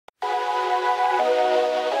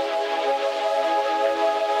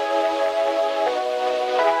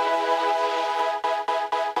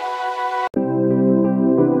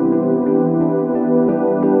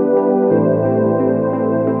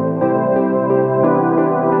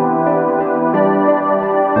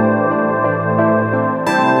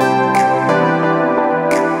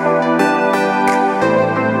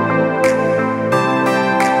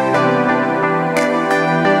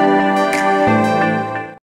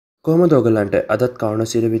කොහොමද ඔයගලන්ට අදත්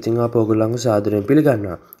කවුණසිර විතින් ආපු ඔයගලන්ව සාදරයෙන්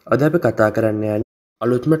පිළිගන්නවා. අද අපි කතා කරන්න යන්නේ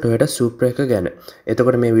අලුත්ම Toyota Supra එක ගැන.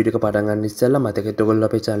 එතකොට මේ වීඩියෝ එක පටන් ගන්න ඉස්සෙල්ලා මතකෙත් ඔයගොල්ලෝ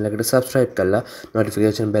අපේ channel එකට subscribe කරලා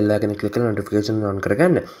notification bell icon click කරලා notification on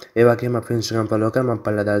කරගන්න. ඒ වගේම අපේ Instagram follow කරලා මම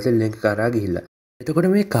පල්ලා දාලා තියෙන link එක කරා ගිහිල්ලා. එතකොට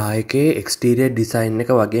මේ car එකේ exterior design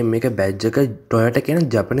එක වගේ මේක badge එක Toyota කියන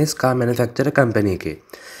Japanese car manufacturer company එකේ.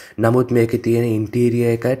 නමුත් මේකේ තියෙන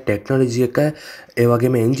interior එක, technology එක, ඒ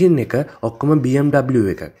වගේම engine එක ඔක්කොම BMW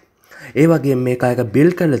එකක්. ඒ වගේ මේ කායක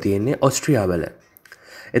බිල්ඩ් කරලා තියෙන්නේ ඔස්ට්‍රියා වල.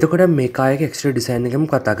 එතකොට මේ කායක එක්ස්ටීරියර් ඩිසයින් එකම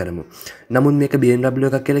කතා කරමු. නමුත් මේක BMW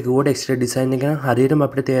එකක් කියලා කිව්වට එක්ස්ටීරියර් ඩිසයින් එක නම් හරියටම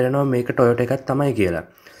අපිට තේරෙනවා මේක Toyota එකක් තමයි කියලා.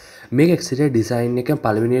 මේක එක්ස්ටීරියර් ඩිසයින් එක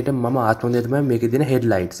පළවෙනියට මම ආත්මොන්දේ තමයි මේකේ තියෙන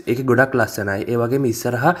හෙඩ්ලයිට්ස්. ඒකේ ගොඩක් ලස්සනයි. ඒ වගේම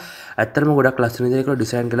ඉස්සරහා ඇත්තටම ගොඩක් ලස්සන විදිහට ඒක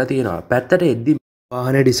ඩිසයින් කරලා තියෙනවා. පැත්තට එද්දි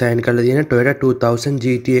වාහනේ ඩිසයින් කරලා තියෙන Toyota 2000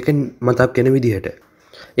 GT එක මතක් වෙන විදිහට.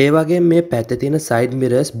 ඒ වගේම මේ පැත්තේ තියෙන side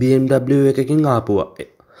mirrors BMW එකකින් ආපුවා.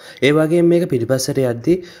 ඒ වගේ මේක පිටිපස්සට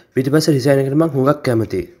යද්දි පිටිපස්ස ඩිසයින් එකට මම හුඟක්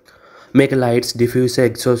කැමතියි. මේක lights diffuser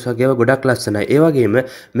exhaust වගේ ඒවා ගොඩක් ලස්සනයි. ඒ වගේම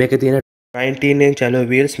මේක තියෙන 19-inch alloy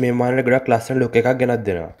wheels මේ මානෙට ගොඩක් ලස්සන look එකක් ගෙනත්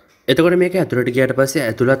දෙනවා. එතකොට මේක ඇතුළට ගියාට පස්සේ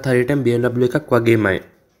ඇතුළත් හරියටම BMW එකක් වගේමයි.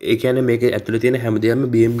 ඒ කියන්නේ මේක ඇතුළේ තියෙන හැමදේම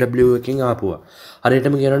BMW එකකින් ආපුවා.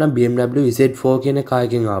 හරියටම කියනවා නම් BMW Z4 කියන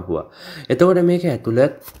කායකින් ආපුවා. එතකොට මේක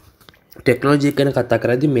ඇතුළත් ටෙක්නෝලොජි ගැන කතා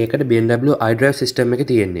කරද්දි මේකට BMW I Drive system එක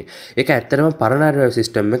තියෙන්නේ. ඒක ඇත්තටම පරණ I Drive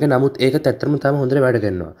system එක. නමුත් ඒකත් ඇත්තටම තාම හොඳට වැඩ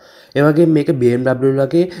කරනවා. ඒ වගේම මේක BMW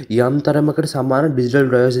ලගේ යම් තරමකට සමාන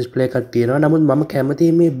digital driver display එකක් තියෙනවා. නමුත් මම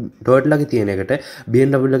කැමතියි මේ Toyota ලගේ තියෙන එකට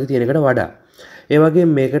BMW ලගේ තියෙන එකට වඩා. ඒ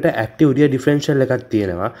වගේම මේකට active rear differential එකක්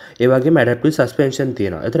තියෙනවා. ඒ වගේම adaptive suspension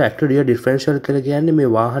තියෙනවා. ඒතර active rear differential කියලා කියන්නේ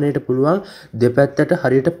මේ වාහනයට පුළුවන් දෙපැත්තට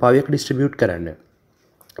හරියට power එක distribute කරන්න.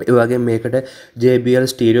 ඒ වගේම මේකට JBL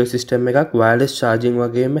stereo system එකක්, wireless charging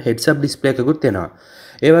වගේම heads up display එකකුත් එනවා.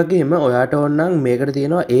 ඒ වගේම ඔයාට ඕන නම් මේකට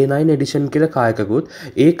තියෙනවා A9 edition කියලා කායකකුත්.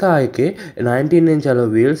 ඒ කායකේ 19-inch alloy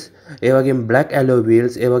wheels, ඒ වගේම black alloy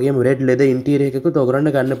wheels, ඒ වගේම red leather interior එකකුත්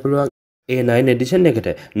ඔයගොල්ලන්ට ගන්න පුළුවන් A9 edition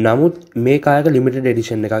එකට. නමුත් මේ කායක limited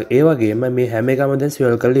edition එකක්. ඒ වගේම මේ හැම එකම දැන්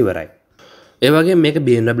sell කරලා ඉවරයි. ඒ වගේම මේක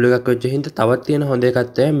BMW එකක් වෙච්ච හින්දා තවත් තියෙන හොඳ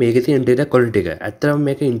එකක් තමයි මේකේ තියෙන interior quality එක. ඇත්තටම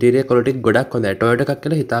මේක interior quality ගොඩක් හොඳයි. Toyota එකක්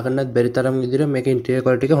කියලා හිතා ගන්නත් බැරි තරම් විදිහට මේක interior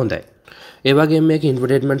quality එක හොඳයි. ඒ වගේම මේක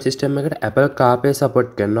infotainment system එකට Apple CarPlay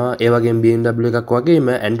support කරනවා. ඒ වගේම BMW එකක්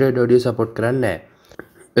වගේම Android audio support කරන්නේ නැහැ.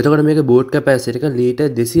 එතකොට මේක boot capacity එක ලීටර්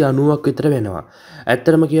 290ක් විතර වෙනවා.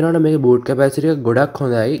 ඇත්තටම කියනවා නම් මේක boot capacity එක ගොඩක්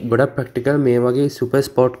හොඳයි. ගොඩක් practical මේ වගේ super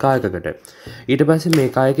sport car එකකට. ඊට පස්සේ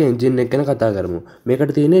මේ car එකේ engine එක ගැන කතා කරමු.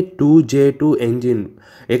 මේකට තියෙන්නේ 2J2 engine.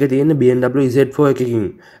 ඒක තියෙන්නේ BMW Z4 එකකින්.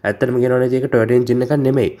 ඇත්තටම කියනවා නම් ඒක Toyota engine එකක්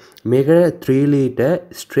නෙමෙයි. මේකට 3 litre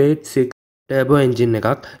straight 6 turbo engine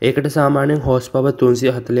එකක්. ඒකට සාමාන්‍යයෙන් horsepower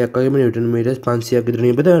 340ක් වගේම newton meters 500ක් විතර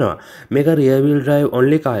නිපද වෙනවා. මේක rear wheel drive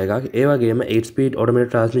only car එකක්. ඒ වගේම 8 speed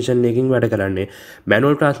automatic transmission එකකින් වැඩ කරන්නේ.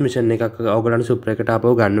 manual transmission එකක් ඔයගොල්ලන්ට Supra එකට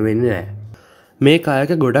ආපහු ගන්න වෙන්නේ නැහැ. මේ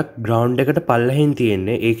කායක ගොඩක් ග්‍රවුන්ඩ් එකට පල්ලෙහින්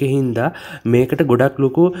තියෙන්නේ. ඒකෙන් හින්දා මේකට ගොඩක්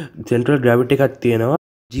ලොකු central gravity එකක් තියෙනවා.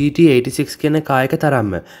 GT86 කියන කායක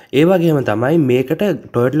තරම්ම. ඒ වගේම තමයි මේකට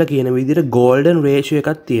Toyota කියන විදිහට golden ratio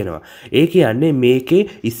එකක් තියෙනවා. ඒ කියන්නේ මේකේ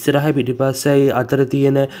ඉස්සරහයි පිටිපස්සයි අතර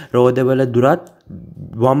තියෙන රෝදවල දුරත්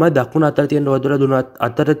වම දකුණ අතර තියෙන රෝදවල දුරත්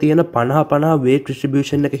අතර තියෙන 50-50 weight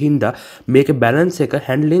distribution එක හින්දා මේකේ balance එක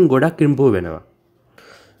handling ගොඩක් improve වෙනවා.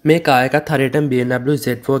 මේ කායකත් හරියටම BMW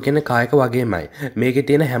Z4 කියන කායක වගේමයි. මේකේ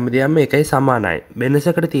තියෙන හැමදේම එකයි සමානයි.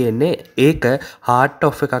 වෙනසකට තියෙන්නේ ඒක hard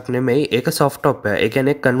top එකක් නෙමෙයි, ඒක soft top එක. ඒ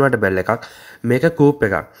කියන්නේ convertible එකක්. මේක coupe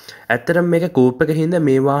එකක්. ඇත්තටම මේක coupe එක හින්දා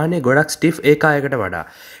මේ වාහනේ ගොඩක් stiff ඒ කායකට වඩා.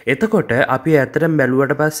 එතකොට අපි ඇත්තටම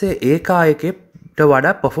බැලුවට පස්සේ ඒ කායකේ වඩා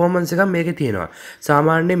performance එකක් මේකේ තියෙනවා.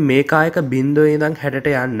 සාමාන්‍යයෙන් මේ කායක 0 ඉඳන්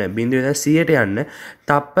 60ට යන්න 0 ඉඳන් 100ට යන්න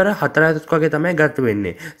තප්පර 4.5ක් වගේ තමයි ගත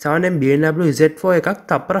වෙන්නේ. සාමාන්‍යයෙන් BMW Z4 එකක්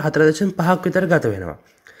තප්පර 4.5ක් විතර ගත වෙනවා.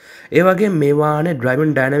 ඒ වගේම මේ වාහනේ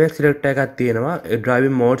driving dynamic selector එකක් තියෙනවා.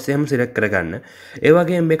 driving modes එහෙම select කරගන්න. ඒ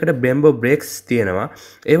වගේම මේකට Brembo brakes තියෙනවා.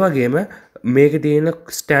 ඒ වගේම මේකේ තියෙන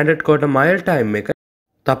standard quarter mile time එක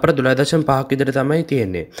තප්පර 12.5ක් විතර තමයි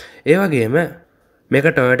තියෙන්නේ. ඒ වගේම මේක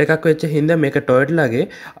Toyota එකක් වෙච්ච හින්දා මේක Toyota ලගේ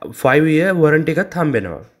 5 year warranty එකත්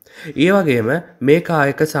හම්බෙනවා. ඒ වගේම මේ කාර්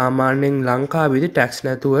එක සාමාන්‍යයෙන් ලංකාවේදී ටැක්ස්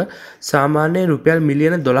නැතුව සාමාන්‍යයෙන් රුපියල්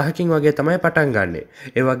මිලියන 12කින් වගේ තමයි පටන් ගන්නෙ.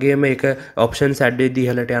 ඒ වගේම ඒක ඔප්ෂන්ස් ඇඩ් වෙද්දී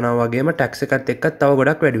ඉහළට යනවා වගේම ටැක්ස් එකත් එක්ක තව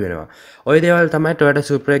ගොඩක් වැඩි වෙනවා. ওই දේවල් තමයි Toyota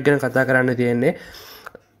Supra එක ගැන කතා කරන්න තියෙන්නේ.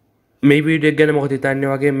 මේ වීඩියෝ එක ගැන මොකද හිතන්නේ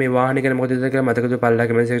වගේ මේ වාහනේ ගැන මොකද හිතන්නේ කියලා මතක තබලා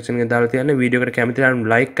කමෙන්ට් සෙක්ෂන් එකේ දාලා තියන්න. වීඩියෝ එකට කැමති නම්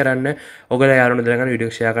ලයික් කරන්න. ඔයගොල්ලෝ යාළුවෝ දැනගන්න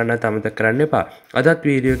වීඩියෝ එක ෂෙයා කරන්නත් අමතක කරන්න එපා. අදත්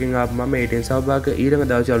වීඩියෝ එකකින් ආපු මම A.T.N.Saubhagya ඊළඟ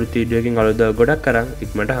දවසේ අලුත් වීඩියෝ එකකින් අලුත් ගොඩක් කරන්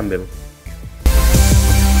ඉක්මනට හම්බෙමු.